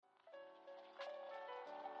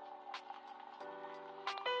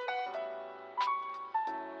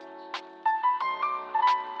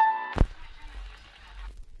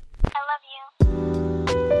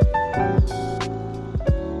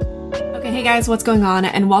Hey guys, what's going on?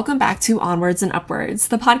 And welcome back to Onwards and Upwards,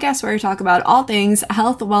 the podcast where we talk about all things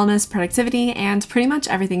health, wellness, productivity, and pretty much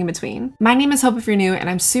everything in between. My name is Hope if you're new, and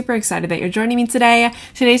I'm super excited that you're joining me today.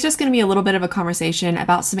 Today's just going to be a little bit of a conversation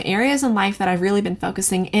about some areas in life that I've really been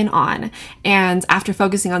focusing in on. And after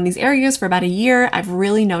focusing on these areas for about a year, I've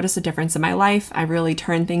really noticed a difference in my life. I've really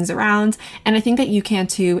turned things around, and I think that you can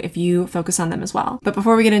too if you focus on them as well. But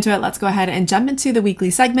before we get into it, let's go ahead and jump into the weekly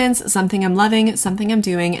segments: something I'm loving, something I'm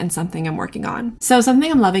doing, and something I'm working on. So something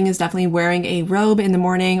I'm loving is definitely wearing a robe in the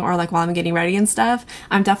morning or like while I'm getting ready and stuff.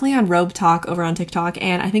 I'm definitely on Robe Talk over on TikTok,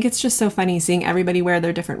 and I think it's just so funny seeing everybody wear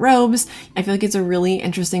their different robes. I feel like it's a really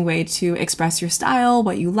interesting way to express your style,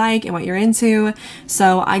 what you like, and what you're into.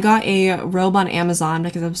 So I got a robe on Amazon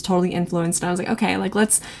because I was totally influenced, and I was like, okay, like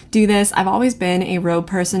let's do this. I've always been a robe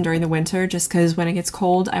person during the winter just because when it gets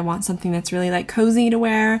cold, I want something that's really like cozy to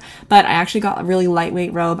wear. But I actually got a really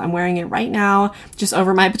lightweight robe. I'm wearing it right now just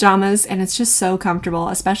over my pajamas, and it's just so comfortable.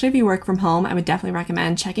 Especially if you work from home, I would definitely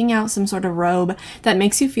recommend checking out some sort of robe that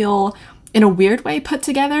makes you feel in a weird way put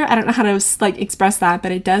together. I don't know how to like express that,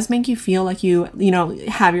 but it does make you feel like you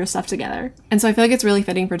have your stuff together. And so I feel like it's really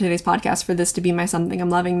fitting for today's podcast for this to be my something I'm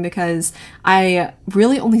loving, because I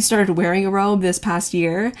really only started wearing a robe this past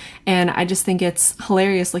year, and I just think it's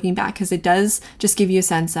hilarious looking back because it does just give you a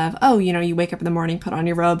sense of, oh, you wake up in the morning, put on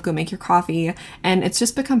your robe, go make your coffee, and it's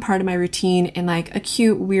just become part of my routine in like a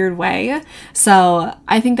cute, weird way. So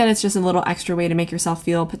I think that it's just a little extra way to make yourself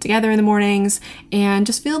feel put together in the mornings and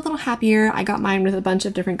just feel a little happier. I got mine with a bunch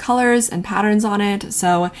of different colors and patterns on it,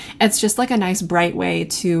 so it's just like a nice bright way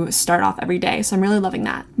to start off every day. So I'm really loving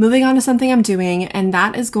that. Moving on to something I'm doing, and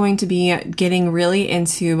that is going to be getting really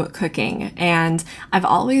into cooking. And I've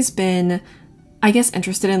always been, I guess,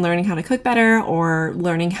 interested in learning how to cook better or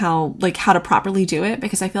learning how to properly do it,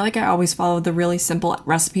 because I feel like I always followed the really simple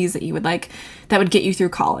recipes that you would like that would get you through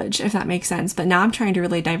college, if that makes sense. But now I'm trying to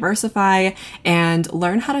really diversify and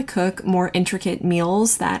learn how to cook more intricate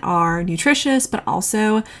meals that are nutritious but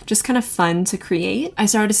also just kind of fun to create. I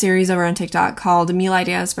started a series over on TikTok called Meal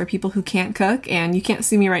Ideas for People Who Can't Cook, and you can't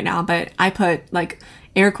see me right now, but I put like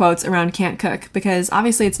air quotes around can't cook, because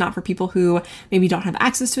obviously it's not for people who maybe don't have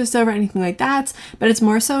access to a stove or anything like that, but it's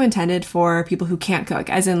more so intended for people who can't cook,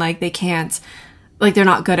 as in like they can't, like they're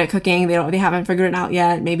not good at cooking, they haven't figured it out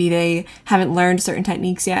yet, maybe they haven't learned certain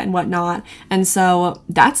techniques yet and whatnot. And so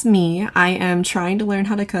that's me. I am trying to learn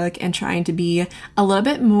how to cook and trying to be a little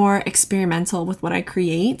bit more experimental with what I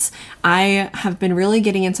create. I have been really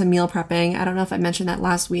getting into meal prepping. I don't know if I mentioned that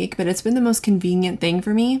last week, but it's been the most convenient thing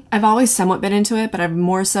for me. I've always somewhat been into it, but I've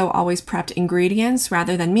more so always prepped ingredients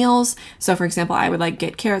rather than meals. So for example, I would like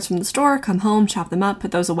get carrots from the store, come home, chop them up,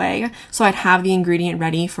 put those away, so I'd have the ingredient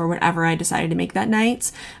ready for whatever I decided to make that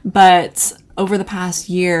night. But over the past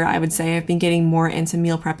year, I would say I've been getting more into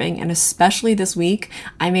meal prepping, and especially this week,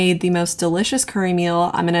 I made the most delicious curry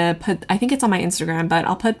meal. I'm gonna put, I think it's on my Instagram, but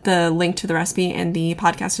I'll put the link to the recipe in the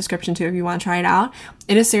podcast description too if you want to try it out.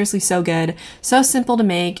 It is seriously so good, so simple to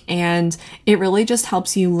make, and it really just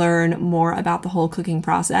helps you learn more about the whole cooking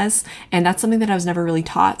process, and that's something that I was never really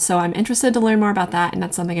taught, so I'm interested to learn more about that, and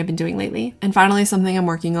that's something I've been doing lately. And finally, something I'm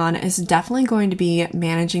working on is definitely going to be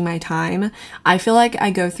managing my time. I feel like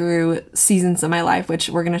I go through seasons of my life, which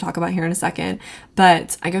we're going to talk about here in a second,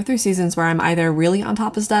 but I go through seasons where I'm either really on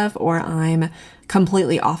top of stuff or I'm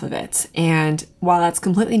completely off of it. And while that's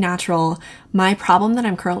completely natural, my problem that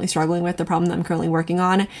I'm currently struggling with, the problem that I'm currently working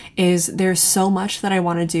on, is there's so much that I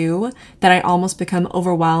want to do that I almost become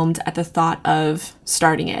overwhelmed at the thought of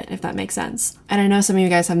starting it, if that makes sense. And I know some of you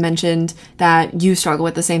guys have mentioned that you struggle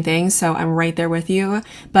with the same thing, so I'm right there with you.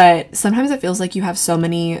 But sometimes it feels like you have so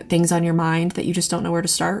many things on your mind that you just don't know where to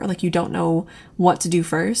start, or like you don't know what to do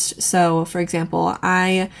first. So for example,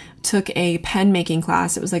 I took a pen making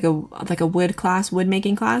class. It was like a wood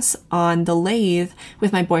making class on the lathe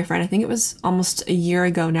with my boyfriend. I think it was almost a year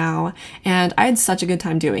ago now, and I had such a good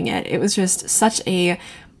time doing it. It was just such a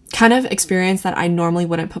kind of experience that I normally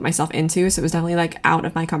wouldn't put myself into, so it was definitely like out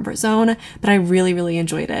of my comfort zone, but I really, really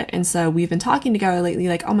enjoyed it. And so we've been talking together lately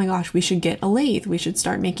like, oh my gosh, we should get a lathe, we should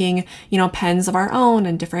start making, pens of our own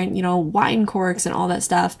and different, wine corks and all that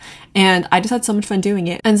stuff. And I just had so much fun doing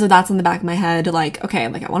it. And so that's in the back of my head, like, okay,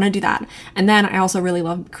 like I want to do that. And then I also really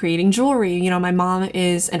love creating jewelry. My mom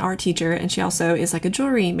is an art teacher, and she also is like a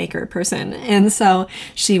jewelry maker person, and so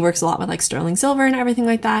she works a lot with like sterling silver and everything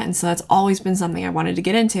like that. And so that's always been something I wanted to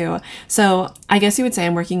get into. So I guess you would say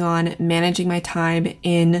I'm working on managing my time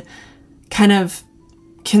in kind of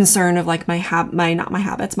concern of like my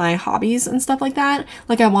hobbies and stuff like that.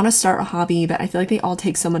 Like I want to start a hobby, but I feel like they all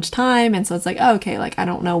take so much time. And so it's like, oh, okay, like I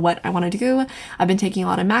don't know what I want to do. I've been taking a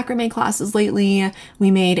lot of macrame classes lately.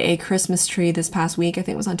 We made a Christmas tree this past week. I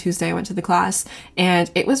think it was on Tuesday. I went to the class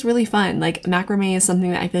and it was really fun. Like macrame is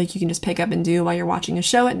something that I feel like you can just pick up and do while you're watching a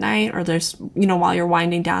show at night or there's, while you're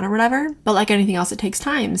winding down or whatever. But like anything else, it takes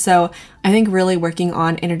time. So I think really working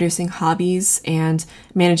on introducing hobbies and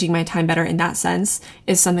managing my time better in that sense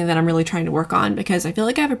is something that I'm really trying to work on, because I feel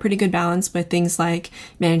like I have a pretty good balance with things like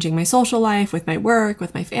managing my social life, with my work,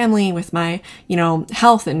 with my family, with my,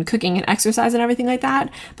 health and cooking and exercise and everything like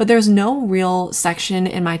that. But there's no real section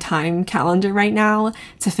in my time calendar right now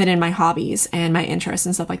to fit in my hobbies and my interests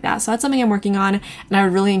and stuff like that. So that's something I'm working on. And I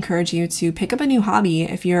would really encourage you to pick up a new hobby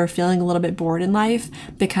if you're feeling a little bit bored in life,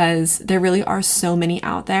 because there really are so many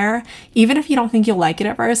out there. Even if you don't think you'll like it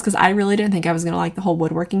at first, because I really didn't think I was going to like the whole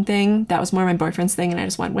woodworking thing. That was more my boyfriend's thing, and I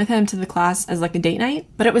just went with him to the class as like a date night.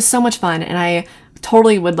 But it was so much fun, and I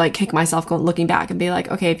totally would like kick myself looking back and be like,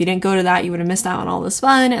 okay, if you didn't go to that, you would have missed out on all this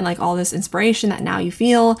fun and like all this inspiration that now you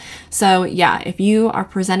feel. So yeah, if you are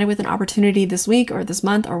presented with an opportunity this week or this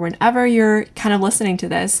month or whenever you're kind of listening to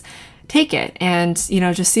this, take it and,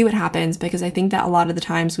 just see what happens, because I think that a lot of the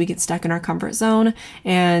times we get stuck in our comfort zone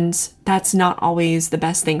and that's not always the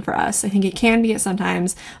best thing for us. I think it can be at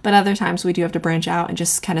sometimes, but other times we do have to branch out and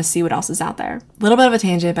just kind of see what else is out there. A little bit of a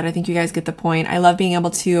tangent, but I think you guys get the point. I love being able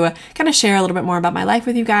to kind of share a little bit more about my life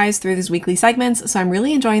with you guys through these weekly segments, so I'm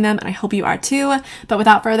really enjoying them and I hope you are too. But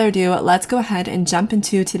without further ado, let's go ahead and jump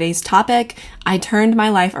into today's topic. I turned my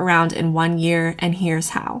life around in 1 year, and here's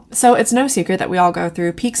how. So it's no secret that we all go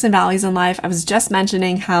through peaks and valleys in life. I was just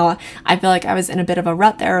mentioning how I feel like I was in a bit of a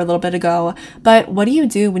rut there a little bit ago, but what do you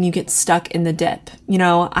do when you get stuck in the dip?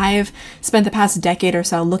 I've spent the past decade or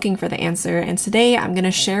so looking for the answer, and today I'm going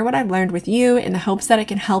to share what I've learned with you in the hopes that it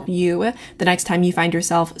can help you the next time you find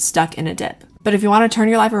yourself stuck in a dip. But if you want to turn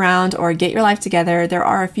your life around or get your life together, there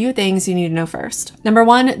are a few things you need to know first. Number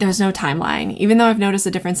one, there's no timeline. Even though I've noticed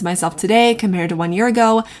a difference in myself today compared to 1 year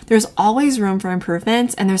ago, there's always room for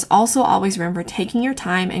improvement, and there's also always room for taking your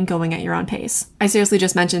time and going at your own pace. I seriously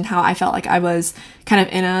just mentioned how I felt like I was kind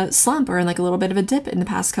of in a slump or in like a little bit of a dip in the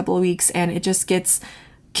past couple of weeks, and it just gets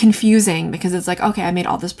confusing because it's like, okay, I made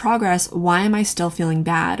all this progress. Why am I still feeling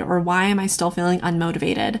bad? Or why am I still feeling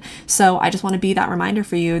unmotivated? So I just want to be that reminder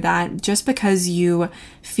for you that just because you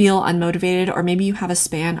feel unmotivated, or maybe you have a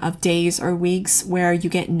span of days or weeks where you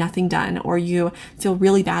get nothing done, or you feel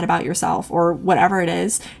really bad about yourself, or whatever it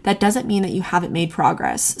is, that doesn't mean that you haven't made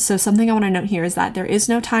progress. So something I want to note here is that there is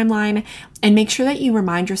no timeline, and make sure that you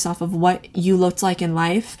remind yourself of what you looked like in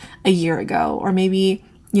life a year ago, or maybe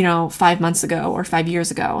 5 months ago or 5 years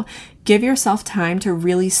ago. Give yourself time to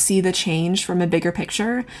really see the change from a bigger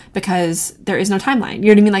picture, because there is no timeline. You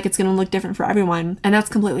know what I mean? Like, it's going to look different for everyone, and that's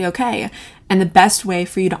completely okay. And the best way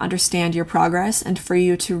for you to understand your progress and for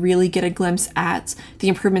you to really get a glimpse at the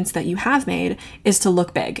improvements that you have made is to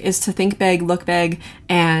look big, is to think big, look big,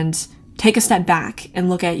 and take a step back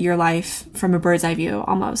and look at your life from a bird's eye view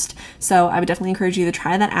almost. So I would definitely encourage you to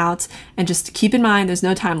try that out, and just keep in mind there's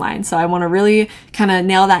no timeline. So I want to really kind of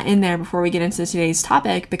nail that in there before we get into today's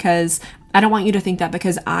topic, because I don't want you to think that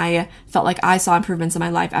because I felt like I saw improvements in my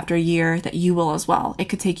life after a year that you will as well. It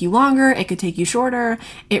could take you longer, it could take you shorter.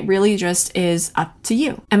 It really just is up to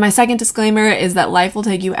you. And my second disclaimer is that life will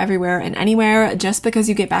take you everywhere and anywhere. Just because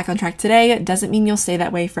you get back on track today doesn't mean you'll stay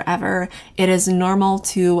that way forever. It is normal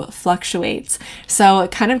to fluctuate. So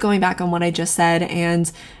kind of going back on what I just said and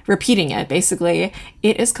repeating it, basically,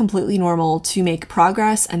 it is completely normal to make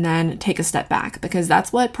progress and then take a step back, because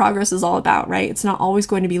that's what progress is all about, right? It's not always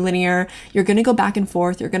going to be linear. You're going to go back and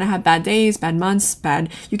forth. You're going to have bad days, bad months,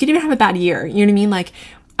 you could even have a bad year. You know what I mean? Like,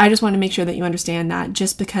 I just want to make sure that you understand that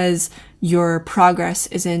just because your progress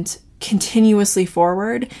isn't continuously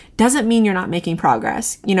forward doesn't mean you're not making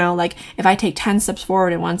progress. Like if I take 10 steps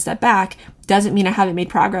forward and 1 step back, doesn't mean I haven't made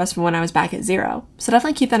progress from when I was back at 0. So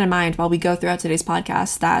definitely keep that in mind while we go throughout today's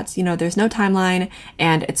podcast, that, there's no timeline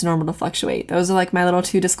and it's normal to fluctuate. Those are like my little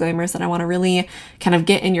 2 disclaimers that I want to really kind of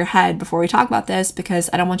get in your head before we talk about this, because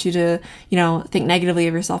I don't want you to, think negatively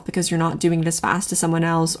of yourself because you're not doing it as fast as someone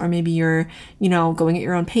else, or maybe you're, going at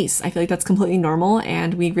your own pace. I feel like that's completely normal,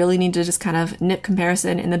 and we really need to just kind of nip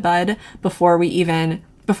comparison in the bud before it even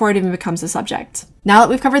becomes a subject. Now that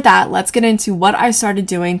we've covered that, let's get into what I started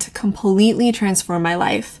doing to completely transform my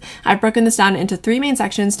life. I've broken this down into 3 main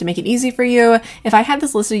sections to make it easy for you. If I had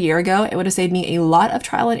this listed a year ago, it would have saved me a lot of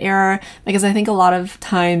trial and error, because I think a lot of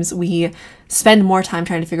times we spend more time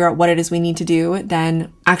trying to figure out what it is we need to do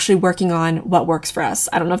than actually working on what works for us.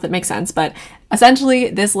 I don't know if that makes sense, but essentially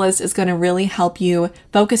this list is going to really help you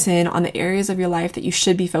focus in on the areas of your life that you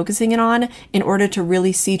should be focusing in order to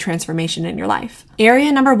really see transformation in your life.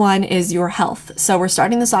 Area number 1 is your health. So we're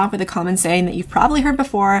starting this off with a common saying that you've probably heard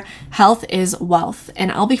before: health is wealth.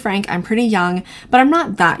 And I'll be frank, I'm pretty young, but I'm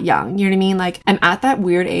not that young. You know what I mean? Like, I'm at that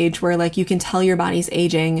weird age where like you can tell your body's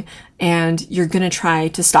aging and you're gonna try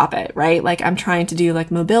to stop it, right? Like, I'm trying to do like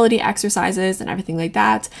mobility exercises and everything like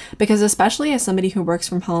that, because especially as somebody who works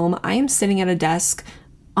from home, I am sitting at a desk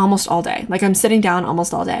almost all day. Like, I'm sitting down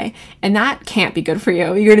almost all day, and that can't be good for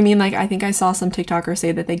you. You know what I mean? Like, I think I saw some TikToker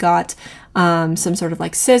say that they got some sort of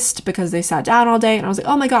like cyst because they sat down all day, and I was like,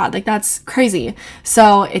 oh my God, like that's crazy.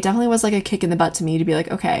 So it definitely was like a kick in the butt to me to be like,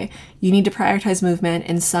 okay, you need to prioritize movement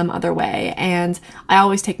in some other way. And I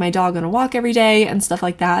always take my dog on a walk every day and stuff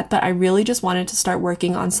like that, but I really just wanted to start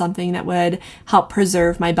working on something that would help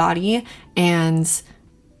preserve my body and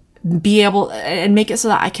be able and make it so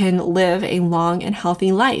that I can live a long and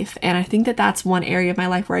healthy life. And I think that that's one area of my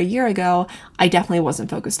life where a year ago, I definitely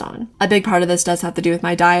wasn't focused on. A big part of this does have to do with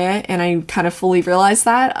my diet. And I kind of fully realized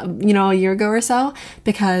that, a year ago or so,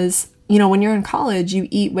 because, when you're in college, you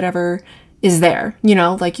eat whatever is there,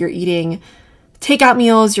 like you're eating takeout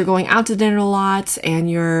meals, you're going out to dinner a lot, and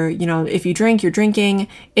you're, if you drink, you're drinking.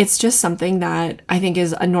 It's just something that I think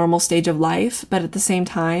is a normal stage of life. But at the same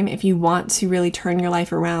time, if you want to really turn your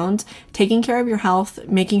life around, taking care of your health,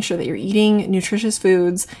 making sure that you're eating nutritious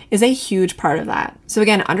foods is a huge part of that. So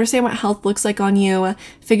again, understand what health looks like on you,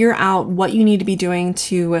 figure out what you need to be doing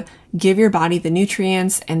to give your body the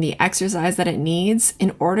nutrients and the exercise that it needs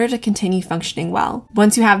in order to continue functioning well.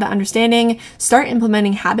 Once you have that understanding, start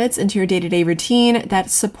implementing habits into your day-to-day routine that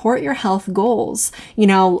support your health goals.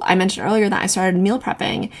 I mentioned earlier that I started meal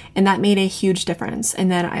prepping, and that made a huge difference. And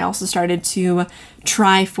then I also started to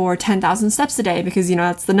try for 10,000 steps a day because,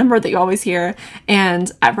 that's the number that you always hear. And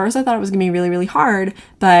at first I thought it was gonna be really, really hard,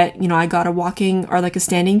 but, I got a walking or like a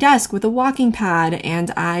standing desk with a walking pad, and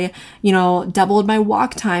I, doubled my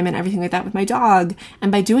walk time and everything like that with my dog.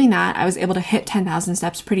 And by doing that, I was able to hit 10,000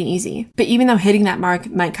 steps pretty easy. But even though hitting that mark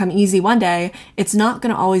might come easy one day, it's not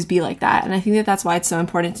gonna always be like that. And I think that that's why it's so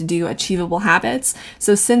important to do achievable habits.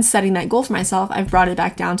 So since setting that goal for myself, I've brought it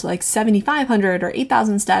back down to like 7,500 or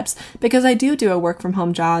 8,000 steps, because I do a work from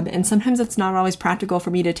home job, and sometimes it's not always practical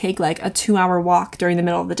for me to take like a 2-hour walk during the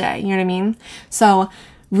middle of the day. You know what I mean? So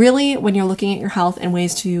really, when you're looking at your health and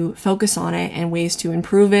ways to focus on it and ways to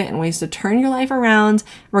improve it and ways to turn your life around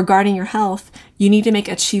regarding your health, you need to make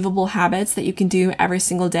achievable habits that you can do every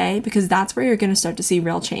single day, because that's where you're going to start to see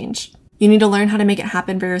real change. You need to learn how to make it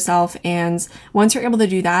happen for yourself, and once you're able to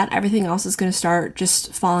do that, everything else is going to start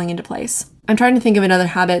just falling into place. I'm trying to think of another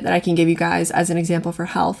habit that I can give you guys as an example for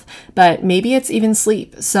health, but maybe it's even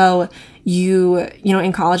sleep. So you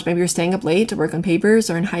in college, maybe you're staying up late to work on papers,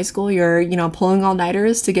 or in high school, you're, pulling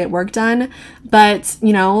all-nighters to get work done. But,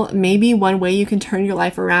 maybe one way you can turn your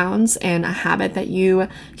life around and a habit that you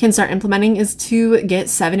can start implementing is to get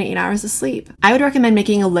 7 to 8 hours of sleep. I would recommend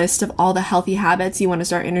making a list of all the healthy habits you want to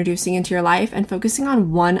start introducing into your life and focusing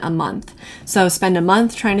on one a month. So spend a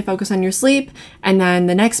month trying to focus on your sleep, and then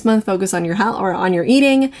the next month focus on your health or on your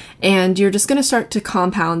eating, and you're just going to start to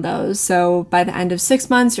compound those. So by the end of 6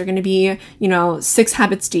 months, you're going to be 6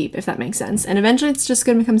 habits deep, if that makes sense. And eventually it's just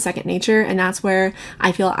going to become second nature. And that's where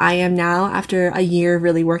I feel I am now after a year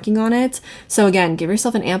really working on it. So again, give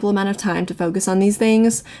yourself an ample amount of time to focus on these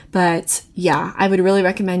things. But yeah, I would really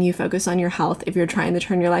recommend you focus on your health if you're trying to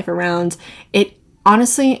turn your life around. It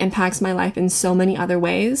honestly impacts my life in so many other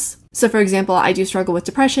ways. So for example, I do struggle with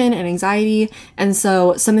depression and anxiety. And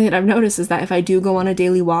so something that I've noticed is that if I do go on a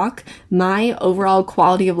daily walk, my overall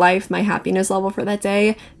quality of life, my happiness level for that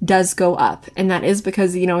day does go up. And that is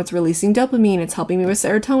because, it's releasing dopamine, it's helping me with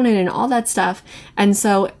serotonin and all that stuff. And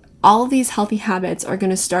so all of these healthy habits are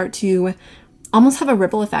going to start to almost have a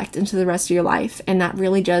ripple effect into the rest of your life. And that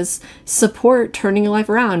really does support turning your life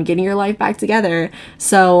around, getting your life back together.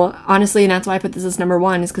 So honestly, and that's why I put this as number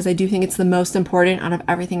 1, is because I do think it's the most important out of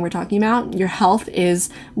everything we're talking about. Your health is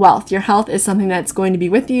wealth. Your health is something that's going to be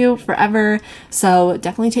with you forever. So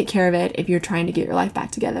definitely take care of it if you're trying to get your life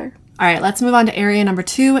back together. All right, let's move on to area number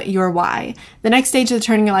 2, your why. The next stage of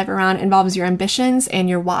turning your life around involves your ambitions and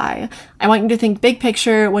your why. I want you to think big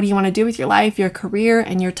picture. What do you want to do with your life, your career,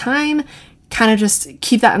 and your time? Kind of just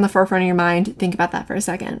keep that in the forefront of your mind. Think about that for a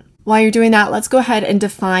second. While you're doing that, let's go ahead and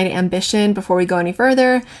define ambition before we go any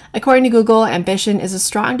further. According to Google, ambition is a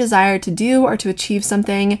strong desire to do or to achieve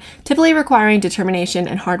something, typically requiring determination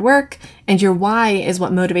and hard work, and your why is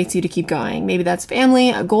what motivates you to keep going. Maybe that's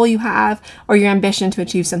family, a goal you have, or your ambition to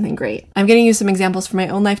achieve something great. I'm going to use some examples from my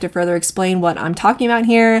own life to further explain what I'm talking about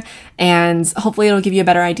here, and hopefully it'll give you a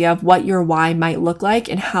better idea of what your why might look like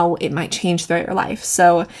and how it might change throughout your life.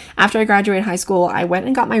 So after I graduated high school, I went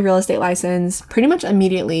and got my real estate license pretty much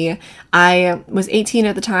immediately. I was 18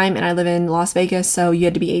 at the time and I live in Las Vegas, so you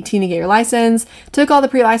had to be 18 to get your license, took all the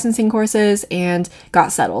pre-licensing courses and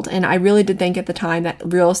got settled. And I really did think at the time that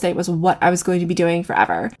real estate was what I was going to be doing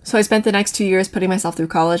forever. So I spent the next 2 years putting myself through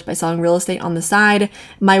college by selling real estate on the side.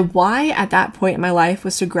 My why at that point in my life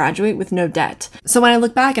was to graduate with no debt. So when I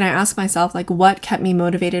look back and I ask myself, like, what kept me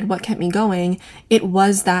motivated, what kept me going, it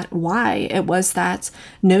was that why. It was that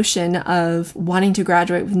notion of wanting to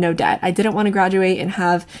graduate with no debt. I didn't want to graduate and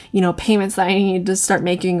have, payments that I needed to start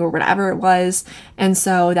making or whatever it was. And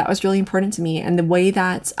so that was really important to me. And the way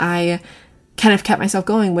that I kind of kept myself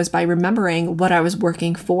going was by remembering what I was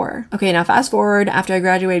working for. Okay, now fast forward, after I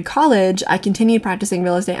graduated college, I continued practicing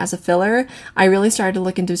real estate as a filler. I really started to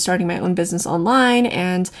look into starting my own business online,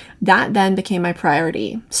 and that then became my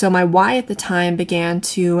priority. So my why at the time began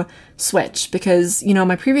to switch because,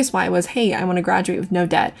 my previous why was, hey, I want to graduate with no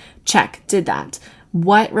debt. Check, did that.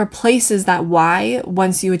 What replaces that why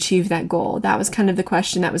once you achieve that goal? That was kind of the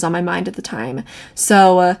question that was on my mind at the time.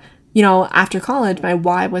 So, after college, my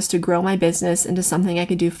why was to grow my business into something I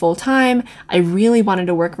could do full time. I really wanted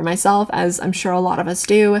to work for myself, as I'm sure a lot of us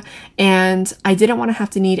do, and I didn't want to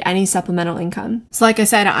have to need any supplemental income. So like I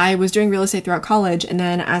said, I was doing real estate throughout college, and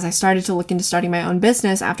then as I started to look into starting my own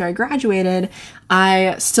business after I graduated,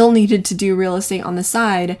 I still needed to do real estate on the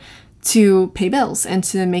side to pay bills and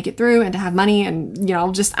to make it through and to have money and,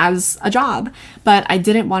 just as a job. But I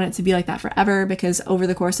didn't want it to be like that forever because over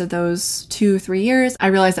the course of those 2-3 years, I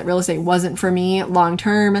realized that real estate wasn't for me long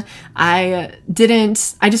term. I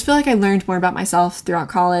just feel like I learned more about myself throughout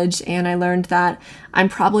college, and I learned that I'm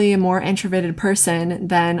probably a more introverted person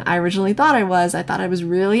than I originally thought I was. I thought I was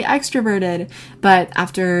really extroverted, but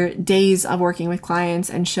after days of working with clients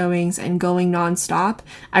and showings and going nonstop,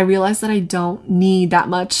 I realized that I don't need that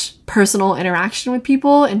much personal interaction with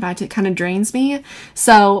people. In fact, it kind of drains me.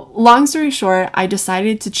 So long story short, I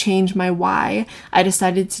decided to change my why. I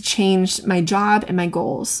decided to change my job and my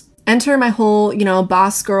goals. Enter my whole,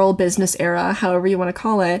 boss girl business era, however you want to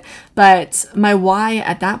call it. But my why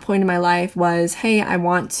at that point in my life was, hey, I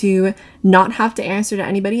want to not have to answer to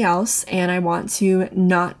anybody else, and I want to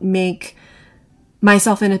not make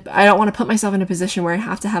myself I don't want to put myself in a position where I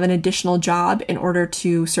have to have an additional job in order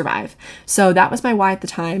to survive. So that was my why at the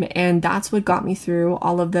time, and that's what got me through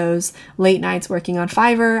all of those late nights working on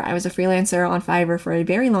Fiverr. I was a freelancer on Fiverr for a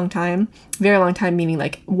very long time meaning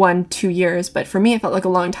like 1-2 years, but for me it felt like a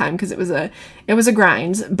long time because it was a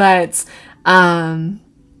grind. But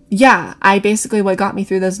I basically, what got me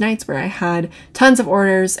through those nights where I had tons of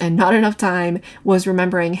orders and not enough time was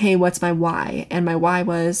remembering, hey, what's my why? And my why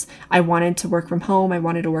was I wanted to work from home, I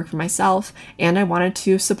wanted to work for myself, and I wanted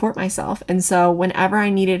to support myself. And so whenever I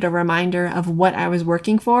needed a reminder of what I was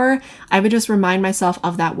working for, I would just remind myself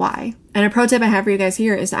of that why. And a pro tip I have for you guys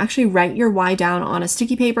here is to actually write your why down on a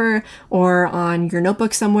sticky paper or on your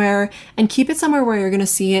notebook somewhere, and keep it somewhere where you're going to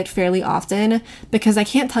see it fairly often, because I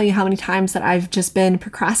can't tell you how many times that I've just been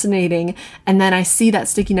procrastinating and then I see that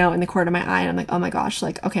sticky note in the corner of my eye and I'm like, oh my gosh,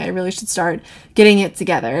 like, okay, I really should start getting it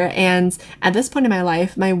together. And at this point in my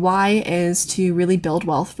life, my why is to really build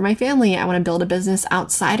wealth for my family. I want to build a business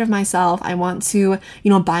outside of myself. I want to,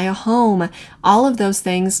 buy a home. All of those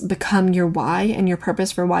things become your why and your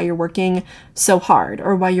purpose for why you're working so hard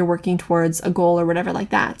or why you're working towards a goal or whatever like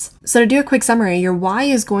that. So to do a quick summary, your why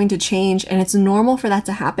is going to change, and it's normal for that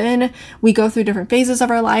to happen. We go through different phases of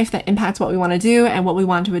our life that impacts what we want to do and what we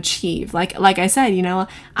want to achieve. Like I said,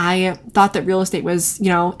 I thought that real estate was,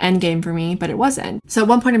 end game for me, but it wasn't. So at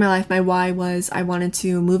one point in my life, my why was I wanted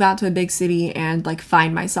to move out to a big city and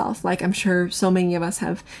find myself. I'm sure so many of us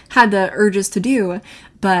have had the urges to do.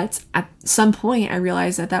 But at some point, I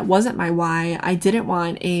realized that that wasn't my why. I didn't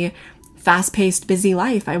want a fast-paced, busy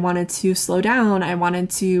life. I wanted to slow down. I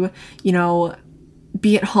wanted to,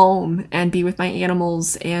 be at home and be with my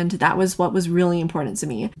animals, and that was what was really important to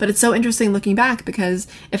me. But it's so interesting looking back, because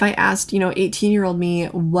if I asked, 18-year-old me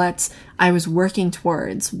what I was working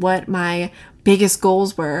towards, what my biggest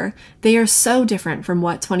goals were, they are so different from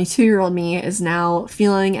what 22-year-old me is now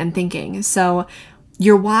feeling and thinking. So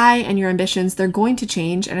your why and your ambitions, they're going to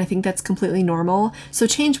change, and I think that's completely normal. So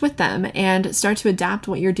change with them and start to adapt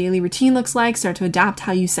what your daily routine looks like, start to adapt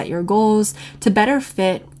how you set your goals to better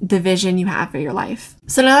fit the vision you have for your life.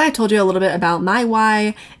 So now that I've told you a little bit about my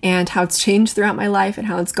why and how it's changed throughout my life and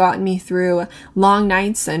how it's gotten me through long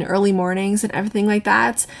nights and early mornings and everything like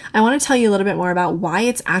that, I want to tell you a little bit more about why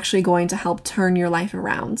it's actually going to help turn your life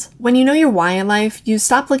around. When you know your why in life, you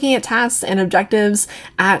stop looking at tasks and objectives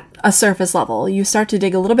at a surface level. You start to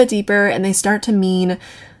dig a little bit deeper, and they start to mean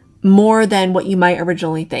more than what you might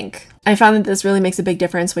originally think. I found that this really makes a big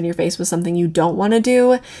difference when you're faced with something you don't want to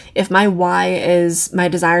do. If my why is my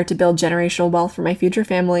desire to build generational wealth for my future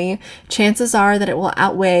family, chances are that it will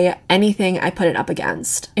outweigh anything I put it up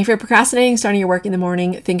against. If you're procrastinating starting your work in the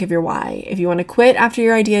morning, think of your why. If you want to quit after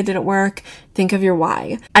your idea didn't work, think of your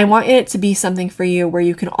why. I want it to be something for you where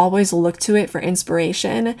you can always look to it for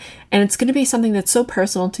inspiration, and it's going to be something that's so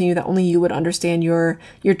personal to you that only you would understand your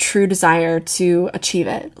true desire to achieve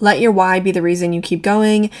it. Let your why be the reason you keep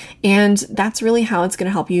going, and that's really how it's going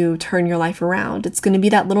to help you turn your life around. It's going to be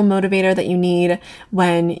that little motivator that you need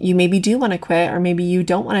when you maybe do want to quit or maybe you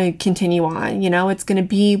don't want to continue on. It's going to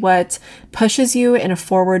be what pushes you in a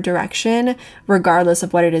forward direction, regardless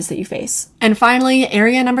of what it is that you face. And finally,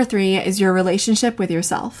 area number 3 is your relationship with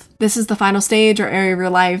yourself. This is the final stage or area of your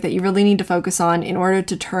life that you really need to focus on in order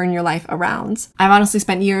to turn your life around. I've honestly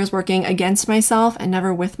spent years working against myself and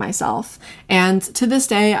never with myself. And to this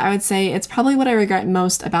day, I would say it's probably what I regret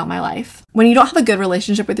most about my life. When you don't have a good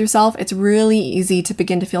relationship with yourself, it's really easy to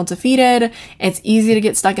begin to feel defeated. It's easy to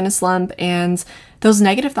get stuck in a slump, and those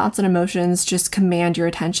negative thoughts and emotions just command your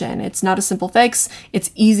attention. It's not a simple fix.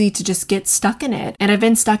 It's easy to just get stuck in it. And I've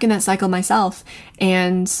been stuck in that cycle myself,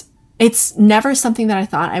 and it's never something that I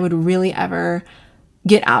thought I would really ever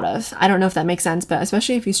get out of. I don't know if that makes sense, but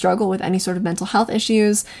especially if you struggle with any sort of mental health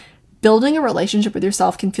issues, building a relationship with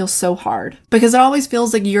yourself can feel so hard because it always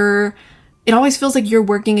feels like you're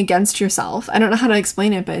working against yourself. I don't know how to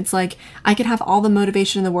explain it, but it's like I could have all the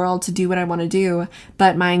motivation in the world to do what I want to do,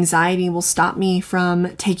 but my anxiety will stop me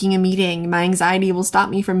from taking a meeting. My anxiety will stop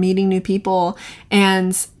me from meeting new people.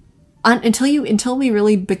 And until we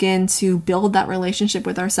really begin to build that relationship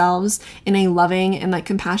with ourselves in a loving and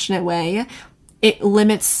compassionate way, it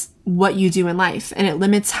limits what you do in life, and it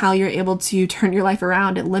limits how you're able to turn your life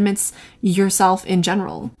around. It limits yourself in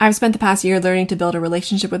general. I've spent the past year learning to build a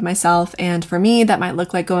relationship with myself, and for me, that might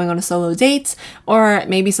look like going on a solo date, or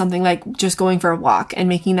maybe something like just going for a walk and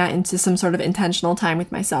making that into some sort of intentional time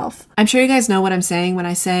with myself. I'm sure you guys know what I'm saying when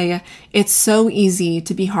I say it's so easy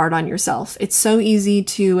to be hard on yourself. It's so easy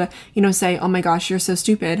to, say, oh my gosh, you're so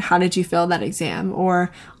stupid. How did you fail that exam?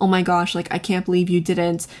 Or, oh my gosh, I can't believe you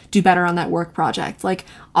didn't do better on that work project.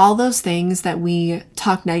 All those things that we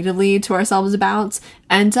talk negatively to ourselves about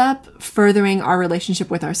ends up furthering our relationship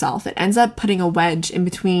with ourselves. It ends up putting a wedge in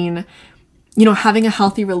between, having a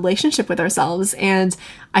healthy relationship with ourselves. And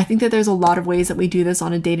I think that there's a lot of ways that we do this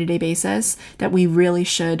on a day-to-day basis that we really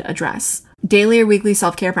should address. Daily or weekly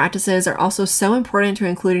self-care practices are also so important to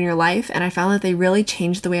include in your life, and I found that they really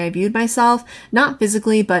changed the way I viewed myself, not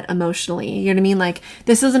physically, but emotionally. You know what I mean?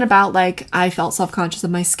 This isn't about I felt self-conscious of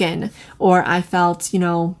my skin, or I felt,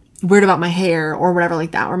 weird about my hair, or whatever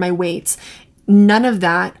like that, or my weight. None of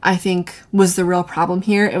that, I think, was the real problem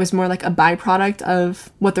here. It was more like a byproduct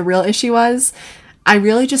of what the real issue was. I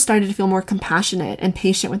really just started to feel more compassionate and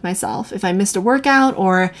patient with myself. If I missed a workout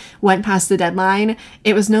or went past the deadline,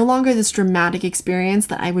 it was no longer this dramatic experience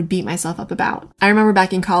that I would beat myself up about. I remember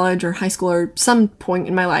back in college or high school or some point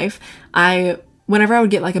in my life, whenever I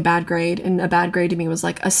would get a bad grade, and a bad grade to me was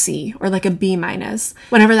a C or a B minus,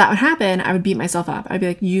 whenever that would happen, I would beat myself up. I'd be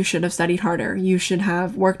like, you should have studied harder. You should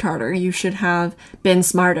have worked harder. You should have been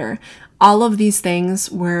smarter. All of these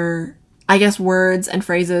things were, I guess, words and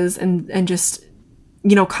phrases and just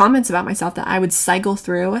comments about myself that I would cycle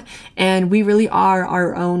through. And we really are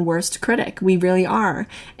our own worst critic. We really are.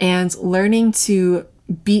 And learning to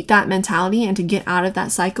beat that mentality and to get out of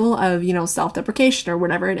that cycle of, self-deprecation or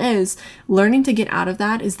whatever it is, learning to get out of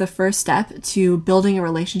that is the first step to building a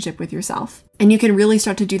relationship with yourself. And you can really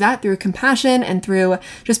start to do that through compassion and through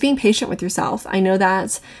just being patient with yourself. I know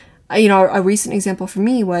that a recent example for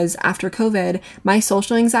me was after COVID, my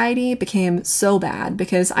social anxiety became so bad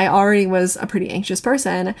because I already was a pretty anxious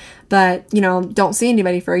person, but, don't see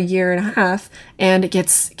anybody for a year and a half and it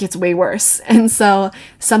gets way worse. And so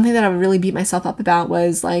something that I would really beat myself up about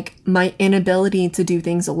was my inability to do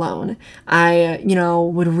things alone. I,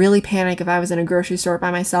 would really panic if I was in a grocery store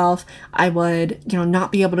by myself. I would,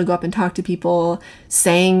 not be able to go up and talk to people.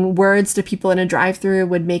 Saying words to people in a drive-thru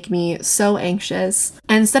would make me so anxious.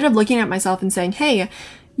 And instead of looking at myself and saying, hey,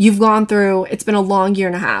 you've gone through, it's been a long year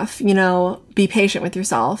and a half, be patient with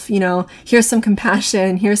yourself, here's some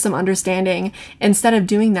compassion, here's some understanding. Instead of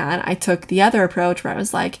doing that, I took the other approach where I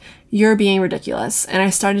was like, you're being ridiculous. And I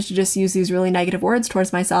started to just use these really negative words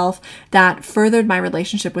towards myself that furthered my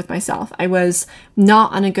relationship with myself. I was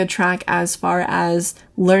not on a good track as far as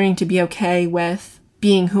learning to be okay with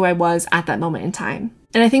being who I was at that moment in time.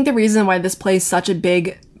 And I think the reason why this plays such a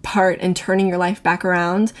big part in turning your life back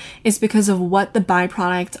around is because of what the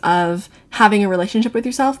byproduct of having a relationship with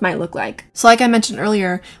yourself might look like. So like I mentioned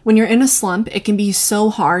earlier, when you're in a slump, it can be so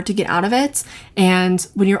hard to get out of it. And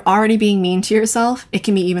when you're already being mean to yourself, it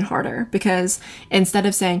can be even harder, because instead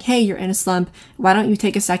of saying, hey, you're in a slump, why don't you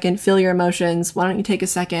take a second, feel your emotions? Why don't you take a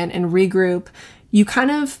second and regroup? You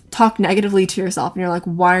kind of talk negatively to yourself and you're like,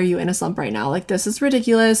 why are you in a slump right now? Like, this is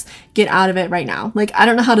ridiculous. Get out of it right now. Like, I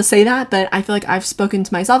don't know how to say that, but I feel like I've spoken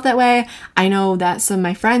to myself that way. I know that some of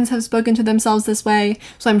my friends have spoken to themselves this way.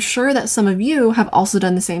 So I'm sure that some of you have also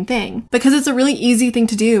done the same thing, because it's a really easy thing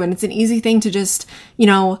to do. And it's an easy thing to just,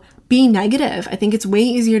 be negative. I think it's way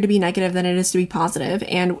easier to be negative than it is to be positive.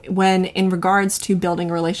 And when in regards to building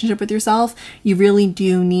a relationship with yourself, you really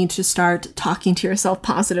do need to start talking to yourself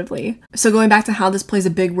positively. So going back to how this plays a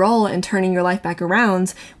big role in turning your life back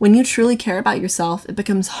around, when you truly care about yourself, it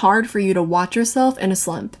becomes hard for you to watch yourself in a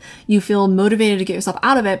slump. You feel motivated to get yourself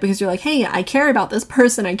out of it because you're like, hey, I care about this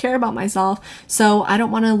person. I care about myself. So I don't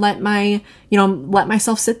want to let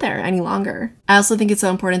myself sit there any longer. I also think it's so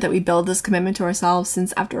important that we build this commitment to ourselves,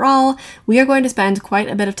 since after all, we are going to spend quite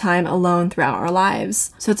a bit of time alone throughout our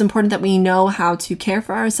lives. So it's important that we know how to care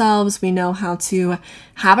for ourselves. We know how to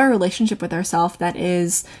have a relationship with ourselves that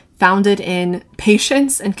is founded in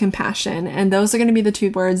patience and compassion. And those are going to be the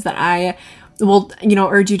two words that I will,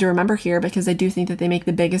 urge you to remember here, because I do think that they make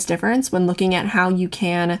the biggest difference when looking at how you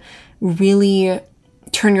can really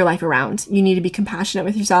turn your life around. You need to be compassionate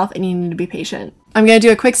with yourself and you need to be patient. I'm going to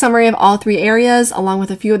do a quick summary of all three areas, along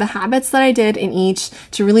with a few of the habits that I did in each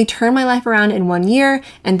to really turn my life around in 1 year,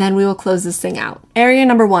 and then we will close this thing out. Area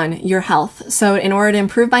number 1, your health. So in order to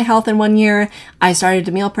improve my health in 1 year, I started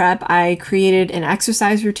to meal prep. I created an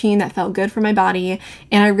exercise routine that felt good for my body,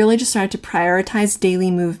 and I really just started to prioritize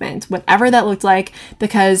daily movement, whatever that looked like,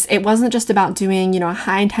 because it wasn't just about doing, a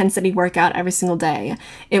high intensity workout every single day.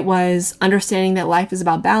 It was understanding that life is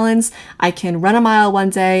about balance. I can run a mile one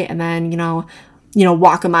day and then,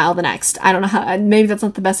 walk a mile the next. I don't know how, maybe that's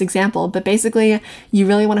not the best example, but basically you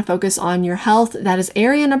really want to focus on your health. That is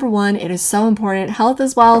area number 1. It is so important. Health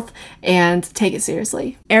is wealth, and take it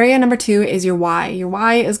seriously. Area number 2 is your why. Your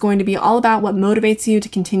why is going to be all about what motivates you to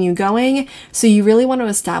continue going. So you really want to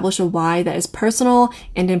establish a why that is personal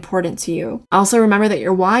and important to you. Also remember that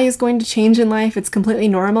your why is going to change in life. It's completely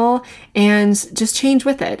normal, and just change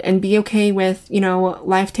with it and be okay with,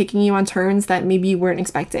 life taking you on turns that maybe you weren't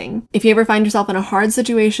expecting. If you ever find yourself in a hard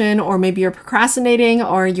situation, or maybe you're procrastinating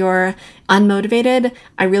or you're unmotivated,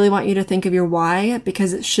 I really want you to think of your why,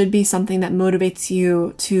 because it should be something that motivates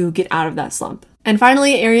you to get out of that slump. And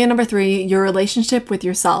finally, area number 3, your relationship with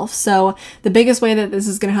yourself. So the biggest way that this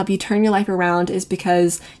is going to help you turn your life around is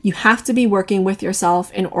because you have to be working with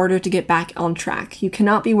yourself in order to get back on track. You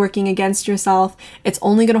cannot be working against yourself. It's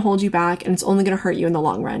only going to hold you back, and it's only going to hurt you in the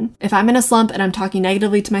long run. If I'm in a slump and I'm talking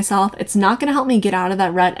negatively to myself, it's not going to help me get out of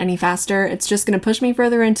that rut any faster. It's just going to push me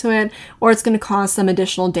further into it, or it's going to cause some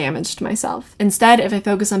additional damage to myself. Instead, if I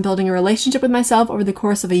focus on building a relationship with myself over the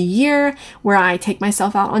course of a year, where I take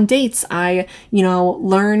myself out on dates, I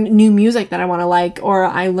learn new music that I want to like, or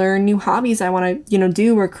I learn new hobbies I want to,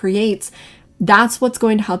 do or create. That's what's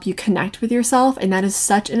going to help you connect with yourself, and that is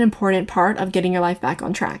such an important part of getting your life back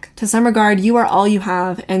on track. To some regard, you are all you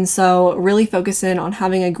have, and so really focus in on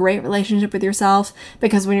having a great relationship with yourself,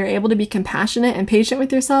 because when you're able to be compassionate and patient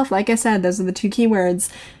with yourself, like I said, those are the 2 key words,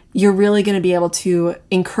 you're really going to be able to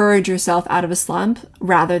encourage yourself out of a slump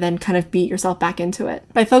rather than kind of beat yourself back into it.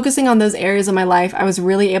 By focusing on those areas of my life, I was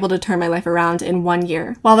really able to turn my life around in 1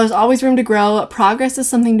 year. While there's always room to grow, progress is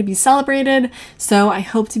something to be celebrated, so I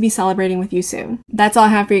hope to be celebrating with you soon. That's all I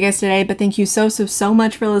have for you guys today, but thank you so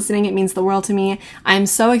much for listening. It means the world to me. I'm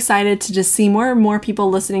so excited to just see more and more people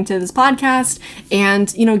listening to this podcast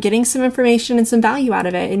and, getting some information and some value out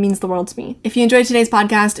of it. It means the world to me. If you enjoyed today's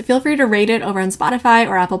podcast, feel free to rate it over on Spotify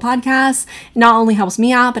or Apple Podcasts. It not only helps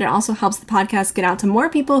me out, but it also helps the podcast get out to more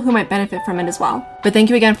people who might benefit from it as well. But thank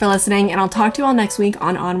you again for listening, and I'll talk to you all next week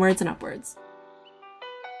on Onwards and Upwards.